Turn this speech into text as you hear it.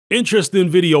Interesting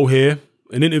video here,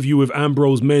 an interview with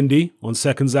Ambrose Mendy on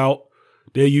Seconds Out,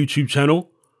 their YouTube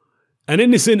channel. And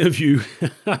in this interview,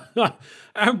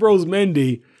 Ambrose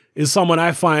Mendy is someone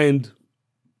I find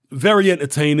very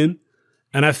entertaining.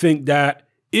 And I think that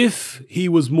if he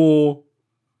was more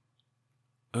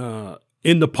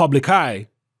in the public eye,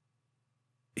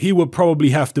 he would probably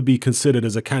have to be considered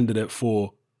as a candidate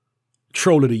for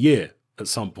Troll of the Year at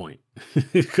some point.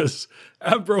 Because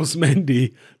Ambrose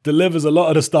Mendy delivers a lot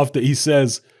of the stuff that he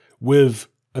says with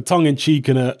a tongue in cheek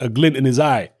and a glint in his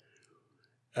eye.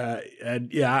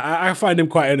 And yeah, I find him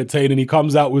quite entertaining. He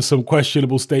comes out with some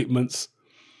questionable statements.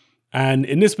 And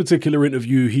in this particular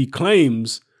interview, he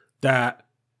claims that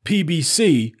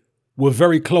PBC were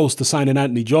very close to signing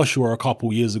Anthony Joshua a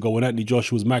couple years ago when Anthony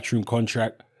Joshua's Matchroom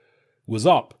contract was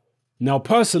up. Now,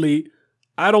 personally,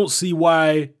 I don't see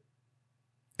why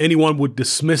anyone would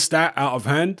dismiss that out of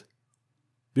hand,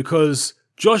 because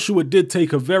Joshua did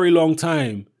take a very long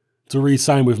time to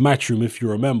re-sign with Matchroom, if you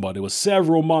remember. There were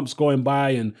several months going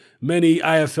by and many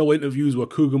IFL interviews where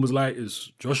Coogan was like,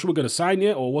 is Joshua going to sign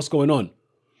yet, or what's going on?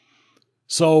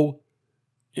 So,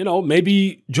 you know,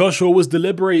 maybe Joshua was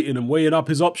deliberating and weighing up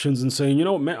his options and saying, you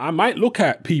know, man, I might look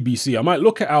at PBC. I might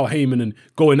look at Al Haymon and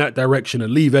go in that direction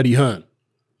and leave Eddie Hearn.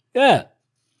 Yeah,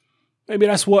 maybe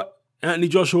that's what Anthony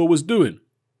Joshua was doing.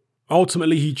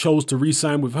 Ultimately, he chose to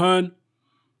re-sign with Hearn,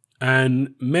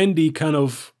 and Mendy kind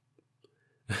of,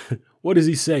 what does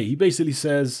he say? He basically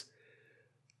says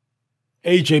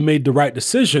AJ made the right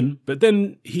decision, but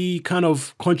then he kind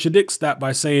of contradicts that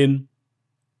by saying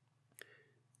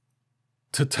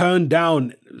to turn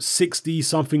down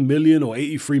 60-something million or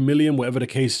 83 million, whatever the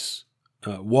case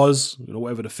was, you know,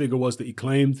 whatever the figure was that he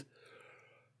claimed,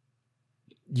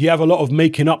 you have a lot of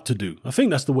making up to do. I think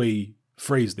that's the way he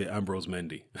phrased it, Ambrose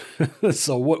Mendy.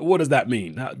 So what does that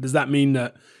mean? Does that mean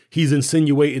that he's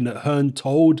insinuating that Hearn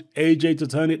told AJ to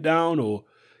turn it down or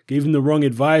gave him the wrong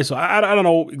advice? Or I don't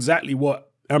know exactly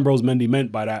what Ambrose Mendy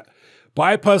meant by that. But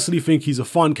I personally think he's a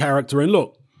fun character. And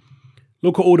look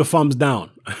at all the thumbs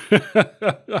down.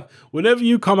 Whenever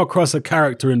you come across a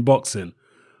character in boxing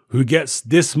who gets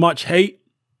this much hate,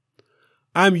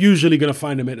 I'm usually going to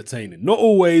find him entertaining. Not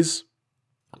always,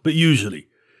 but usually.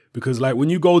 Because like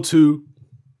when you go to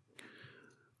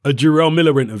a Jarrell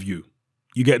Miller interview,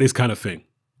 you get this kind of thing.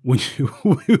 When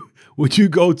you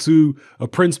go to a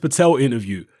Prince Patel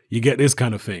interview, you get this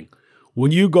kind of thing.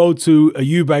 When you go to a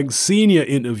Eubanks Senior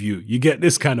interview, you get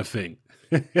this kind of thing.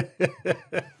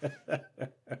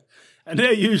 And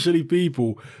they're usually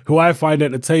people who I find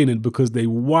entertaining because they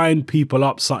wind people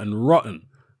up something rotten.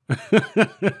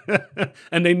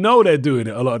 And they know they're doing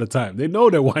it a lot of the time. They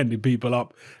know they're winding people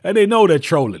up and they know they're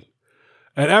trolling.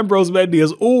 And Ambrose Mendy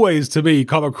has always, to me,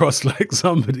 come across like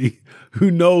somebody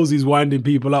who knows he's winding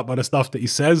people up by the stuff that he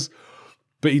says,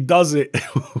 but he does it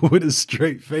with a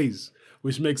straight face,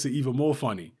 which makes it even more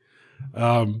funny.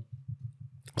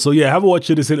 So yeah, have a watch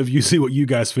of this interview, see what you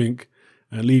guys think,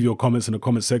 and leave your comments in the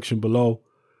comment section below.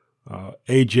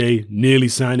 AJ nearly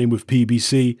signing with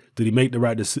PBC. Did he make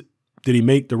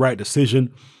the right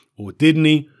decision, or didn't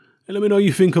he? And let me know what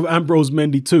you think of Ambrose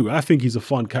Mendy too. I think he's a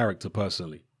fun character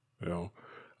personally. You know,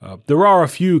 there are a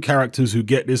few characters who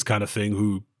get this kind of thing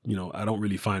who, you know, I don't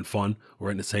really find fun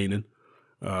or entertaining.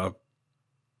 I'm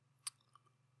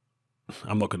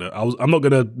not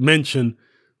gonna mention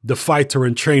the fighter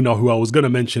and trainer who I was gonna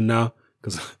mention now,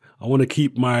 because I want to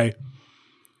keep my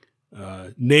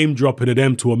name dropping of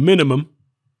them to a minimum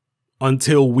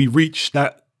until we reach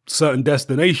that certain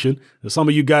destination. And some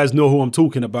of you guys know who I'm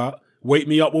talking about. Wake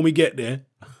me up when we get there.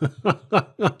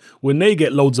 When they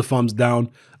get loads of thumbs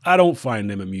down, I don't find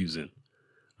them amusing.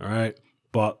 All right.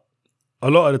 But a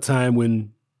lot of the time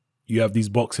when you have these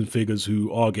boxing figures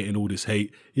who are getting all this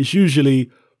hate, it's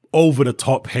usually over the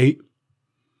top hate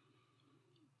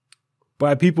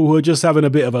by people who are just having a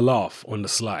bit of a laugh on the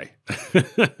sly.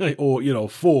 Or, you know,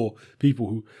 for people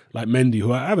who like Mendy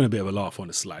who are having a bit of a laugh on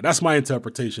the sly. That's my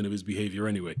interpretation of his behavior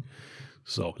anyway.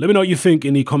 So let me know what you think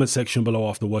in the comment section below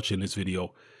after watching this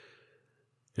video.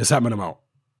 It's happening. I'm out.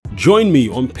 Join me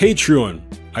on Patreon.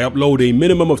 I upload a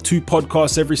minimum of 2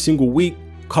 podcasts every single week,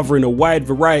 covering a wide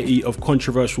variety of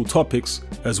controversial topics,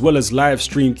 as well as live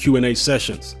stream Q&A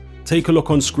sessions. Take a look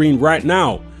on screen right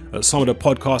now at some of the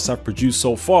podcasts I've produced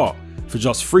so far. For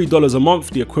just $3 a month,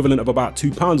 the equivalent of about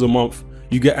 £2 a month,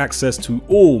 you get access to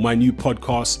all my new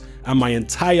podcasts and my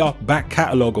entire back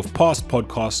catalogue of past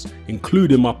podcasts,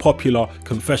 including my popular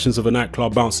Confessions of a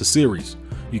Nightclub Bouncer series.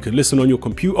 You can listen on your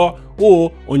computer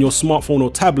or on your smartphone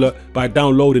or tablet by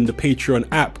downloading the Patreon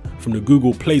app from the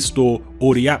Google Play Store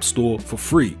or the App Store for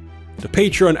free. The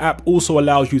Patreon app also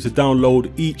allows you to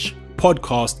download each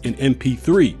podcast in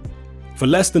MP3. For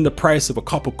less than the price of a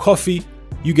cup of coffee,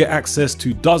 you get access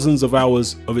to dozens of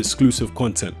hours of exclusive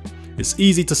content. It's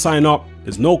easy to sign up,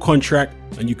 there's no contract,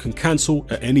 and you can cancel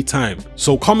at any time.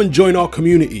 So come and join our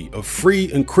community of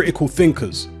free and critical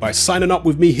thinkers by signing up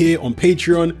with me here on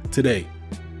Patreon today.